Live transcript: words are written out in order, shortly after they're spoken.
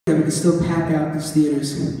that we can still pack out these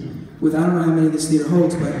theaters with, I don't know how many this theater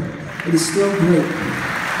holds, but it is still great.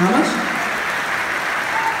 How much?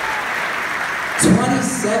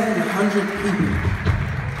 2,700 people.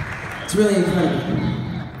 It's really incredible.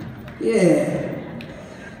 Yeah.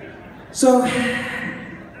 So,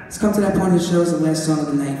 it's come to that point of the show. It's the last song of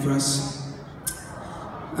the night for us.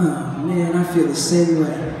 Oh man, I feel the same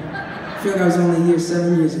way. I feel like I was only here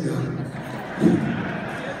 7 years ago.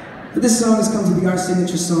 But this song has come to be our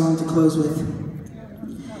signature song to close with.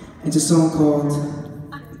 It's a song called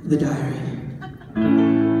The Diary.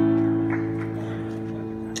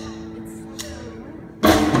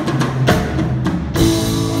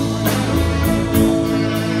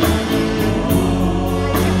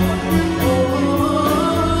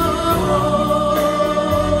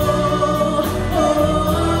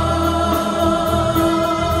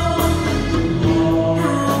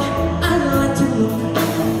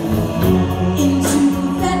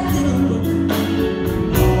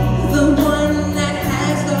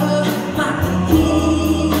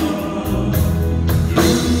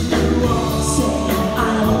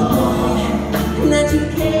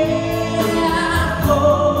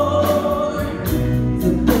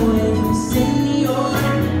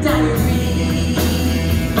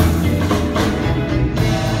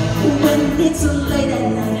 It's so late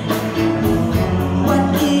at night.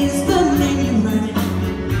 What is the name you write?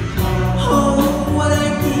 Oh, what I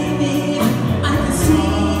give if I can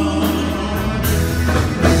see.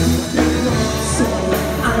 Say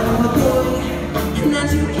I'm the boy that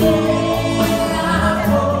you care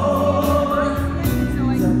for,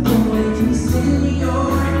 the boy who's in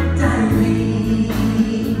your diary.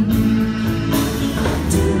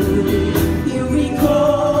 Do you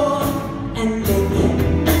recall and make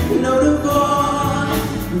note of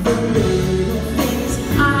the little things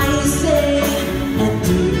I say and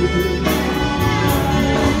do,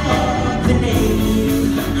 the name you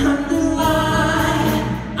underline,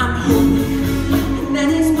 I'm hoping that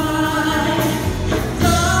is mine.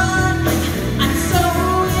 Darling, I'm so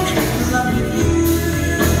in love with you,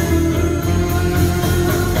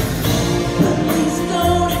 but please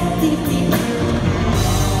don't leave me here.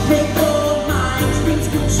 Make all my dreams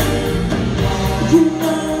come true. You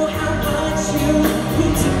know how much you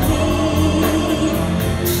mean to me.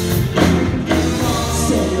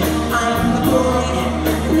 Say I'm the boy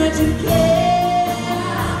that you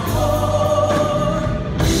care for,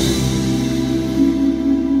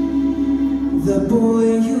 the boy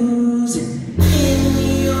who's in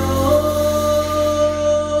your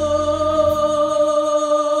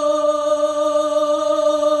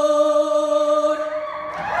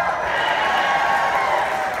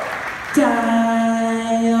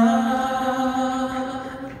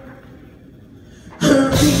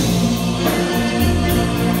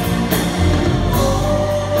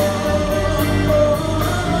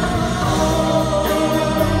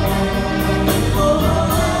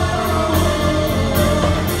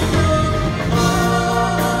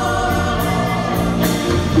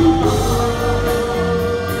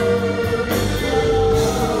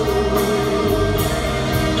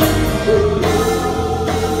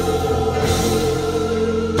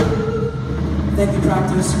Thank you,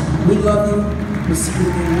 Proctors. We love you. We'll see you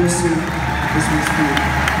again real soon. This one's for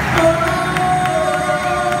you.